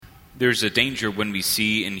There's a danger when we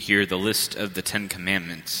see and hear the list of the Ten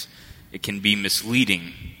Commandments. It can be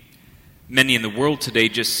misleading. Many in the world today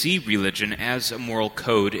just see religion as a moral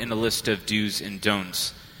code and a list of do's and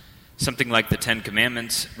don'ts. Something like the Ten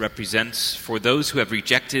Commandments represents, for those who have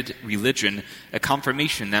rejected religion, a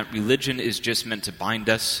confirmation that religion is just meant to bind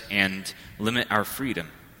us and limit our freedom.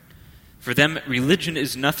 For them, religion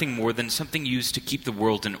is nothing more than something used to keep the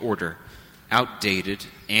world in order, outdated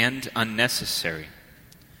and unnecessary.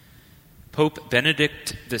 Pope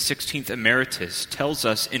Benedict XVI Emeritus tells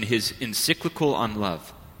us in his encyclical on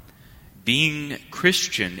love, being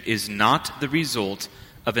Christian is not the result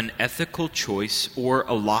of an ethical choice or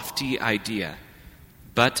a lofty idea,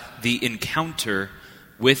 but the encounter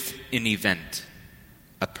with an event,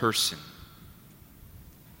 a person.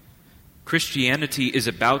 Christianity is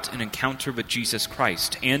about an encounter with Jesus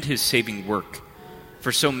Christ and his saving work.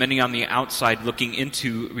 For so many on the outside looking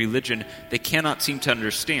into religion, they cannot seem to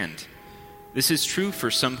understand. This is true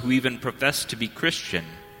for some who even profess to be Christian.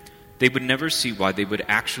 They would never see why they would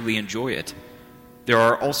actually enjoy it. There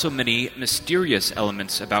are also many mysterious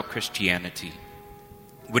elements about Christianity.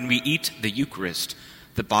 When we eat the Eucharist,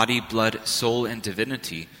 the body, blood, soul, and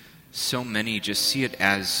divinity, so many just see it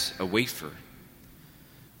as a wafer.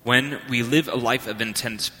 When we live a life of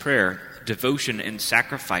intense prayer, devotion, and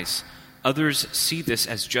sacrifice, others see this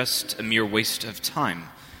as just a mere waste of time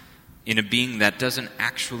in a being that doesn't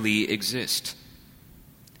actually exist.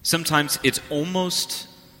 Sometimes it's almost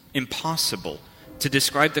impossible to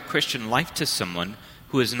describe the Christian life to someone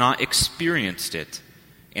who has not experienced it,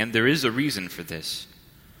 and there is a reason for this.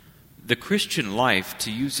 The Christian life,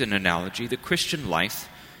 to use an analogy, the Christian life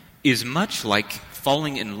is much like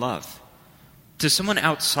falling in love. To someone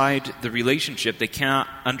outside the relationship, they cannot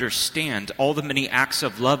understand all the many acts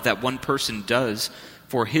of love that one person does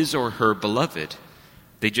for his or her beloved.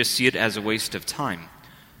 They just see it as a waste of time.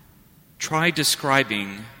 Try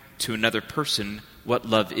describing to another person what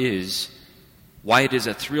love is, why it is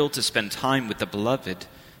a thrill to spend time with the beloved,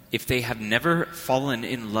 if they have never fallen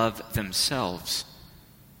in love themselves.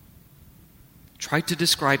 Try to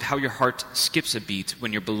describe how your heart skips a beat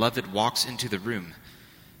when your beloved walks into the room,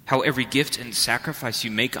 how every gift and sacrifice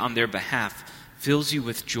you make on their behalf fills you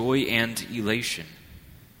with joy and elation,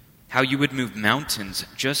 how you would move mountains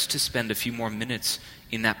just to spend a few more minutes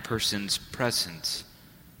in that person's presence.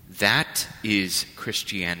 That is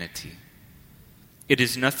Christianity. It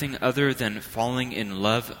is nothing other than falling in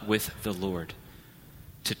love with the Lord.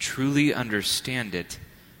 To truly understand it,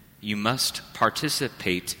 you must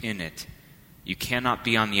participate in it. You cannot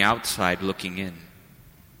be on the outside looking in.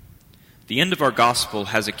 The end of our gospel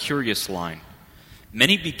has a curious line.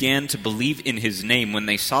 Many began to believe in his name when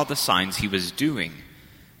they saw the signs he was doing,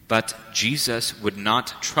 but Jesus would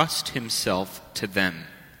not trust himself to them.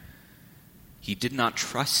 He did not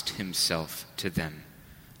trust himself to them.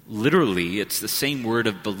 Literally, it's the same word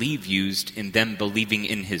of believe used in them believing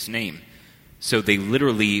in his name. So they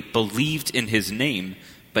literally believed in his name,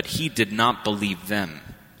 but he did not believe them.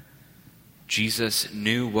 Jesus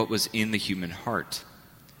knew what was in the human heart.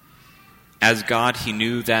 As God, he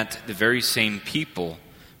knew that the very same people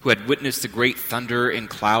who had witnessed the great thunder and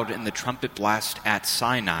cloud and the trumpet blast at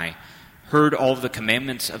Sinai heard all of the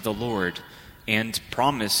commandments of the Lord and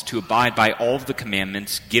promised to abide by all of the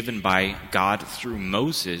commandments given by God through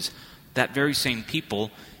Moses. That very same people,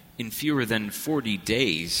 in fewer than 40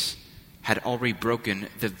 days, had already broken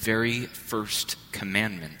the very first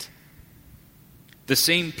commandment. The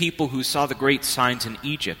same people who saw the great signs in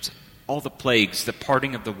Egypt, all the plagues, the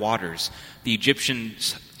parting of the waters, the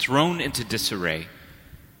Egyptians thrown into disarray,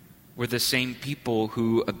 were the same people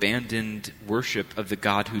who abandoned worship of the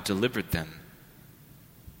God who delivered them.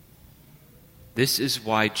 This is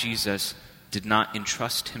why Jesus did not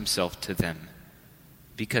entrust himself to them,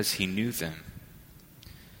 because he knew them.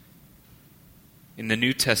 In the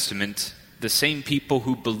New Testament, the same people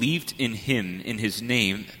who believed in him, in his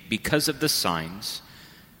name, because of the signs,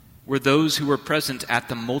 were those who were present at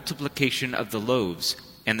the multiplication of the loaves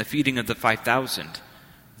and the feeding of the 5,000.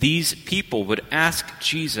 These people would ask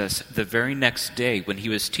Jesus the very next day when he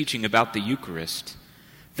was teaching about the Eucharist,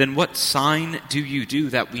 "Then what sign do you do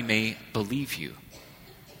that we may believe you?"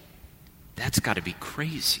 That's got to be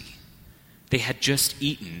crazy. They had just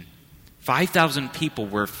eaten. 5,000 people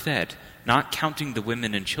were fed, not counting the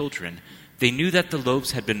women and children. They knew that the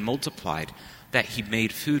loaves had been multiplied, that he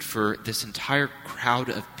made food for this entire crowd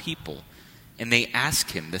of people. And they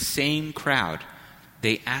ask him, the same crowd,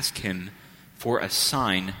 they ask him for a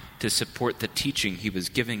sign to support the teaching he was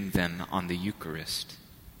giving them on the Eucharist.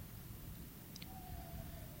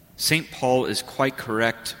 St. Paul is quite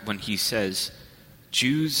correct when he says,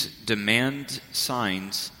 Jews demand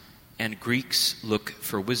signs and Greeks look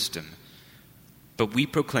for wisdom. But we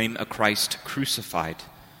proclaim a Christ crucified,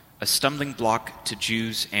 a stumbling block to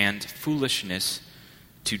Jews and foolishness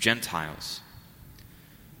to Gentiles.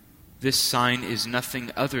 This sign is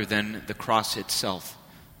nothing other than the cross itself,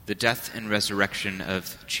 the death and resurrection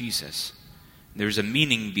of Jesus. There's a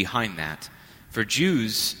meaning behind that. For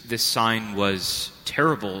Jews, this sign was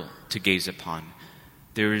terrible to gaze upon.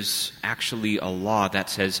 There's actually a law that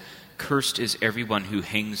says, "Cursed is everyone who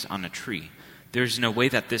hangs on a tree." There's no way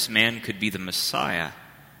that this man could be the Messiah,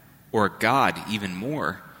 or God even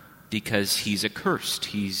more, because he's accursed.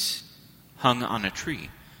 He's hung on a tree.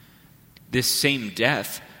 This same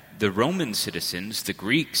death, the Roman citizens, the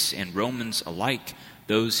Greeks and Romans alike,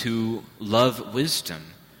 those who love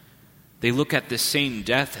wisdom, they look at this same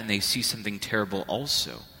death and they see something terrible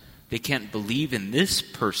also. They can't believe in this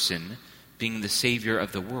person being the Savior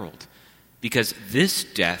of the world, because this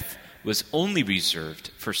death was only reserved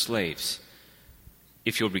for slaves.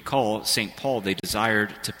 If you'll recall, St. Paul, they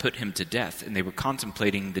desired to put him to death, and they were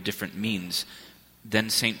contemplating the different means. Then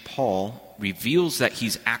St. Paul reveals that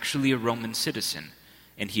he's actually a Roman citizen,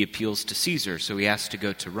 and he appeals to Caesar, so he has to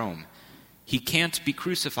go to Rome. He can't be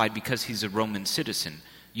crucified because he's a Roman citizen.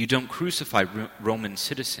 You don't crucify Roman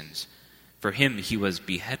citizens. For him, he was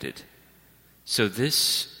beheaded. So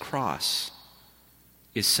this cross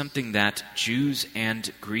is something that Jews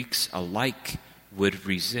and Greeks alike would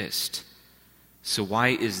resist. So why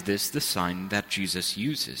is this the sign that Jesus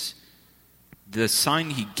uses? The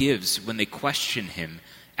sign he gives when they question him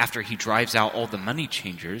after he drives out all the money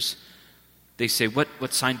changers, they say,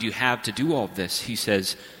 what sign do you have to do all this? He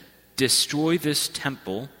says, "Destroy this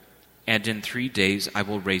temple, and in 3 days I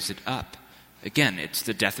will raise it up." Again, it's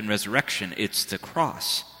the death and resurrection. It's the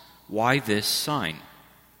cross. Why this sign?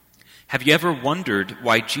 Have you ever wondered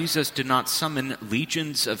why Jesus did not summon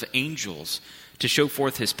legions of angels to show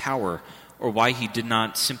forth his power, or why he did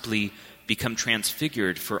not simply become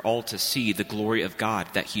transfigured for all to see the glory of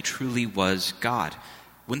God, that he truly was God?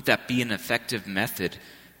 Wouldn't that be an effective method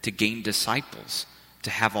to gain disciples, to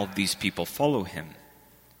have all these people follow him?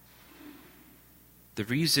 The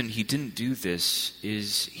reason he didn't do this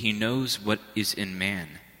is he knows what is in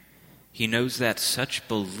man. He knows that such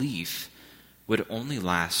belief would only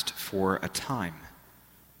last for a time.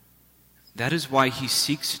 That is why he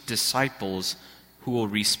seeks disciples who will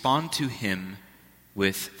respond to him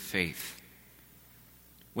with faith.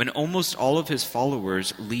 When almost all of his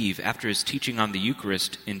followers leave after his teaching on the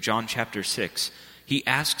Eucharist in John chapter 6, he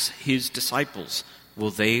asks his disciples,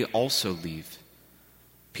 will they also leave?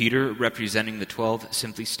 Peter, representing the 12,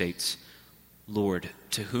 simply states, "Lord,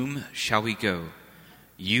 to whom shall we go?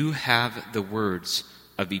 You have the words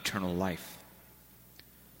of eternal life."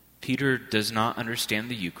 Peter does not understand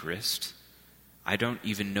the Eucharist. I don't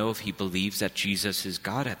even know if he believes that Jesus is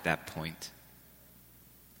God at that point.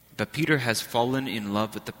 But Peter has fallen in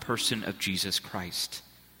love with the person of Jesus Christ.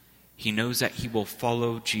 He knows that he will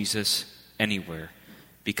follow Jesus anywhere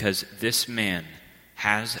because this man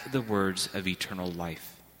has the words of eternal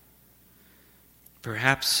life.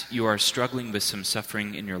 Perhaps you are struggling with some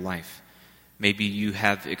suffering in your life. Maybe you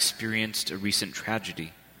have experienced a recent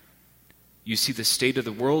tragedy. You see the state of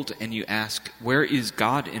the world and you ask, where is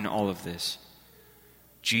God in all of this?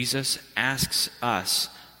 Jesus asks us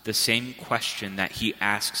the same question that he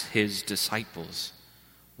asks his disciples.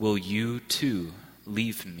 Will you too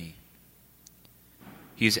leave me?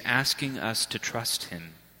 He is asking us to trust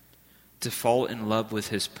him, to fall in love with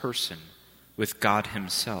his person, with God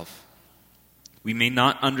himself. We may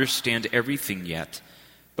not understand everything yet,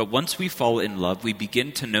 but once we fall in love, we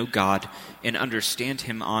begin to know God and understand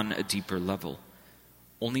him on a deeper level.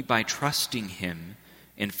 Only by trusting him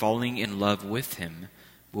and falling in love with him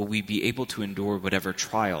will we be able to endure whatever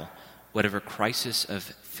trial, whatever crisis of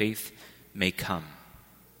faith may come.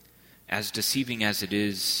 As deceiving as it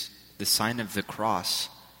is, the sign of the cross,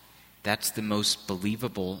 that's the most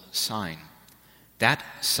believable sign. That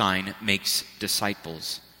sign makes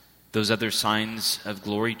disciples. Those other signs of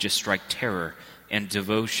glory just strike terror and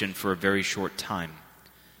devotion for a very short time.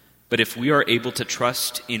 But if we are able to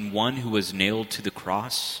trust in one who was nailed to the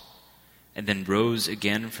cross and then rose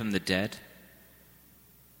again from the dead,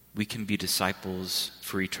 we can be disciples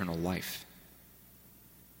for eternal life.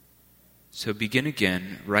 So begin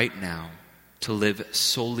again right now to live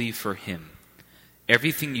solely for him.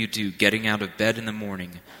 Everything you do, getting out of bed in the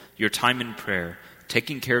morning, your time in prayer,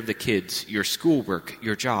 taking care of the kids, your schoolwork,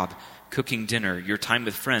 your job, cooking dinner, your time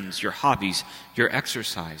with friends, your hobbies, your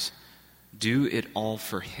exercise, do it all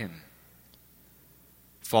for him.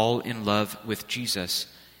 Fall in love with Jesus,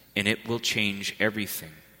 and it will change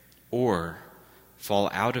everything. Or fall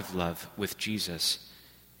out of love with Jesus,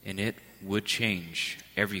 and it would change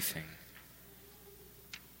everything.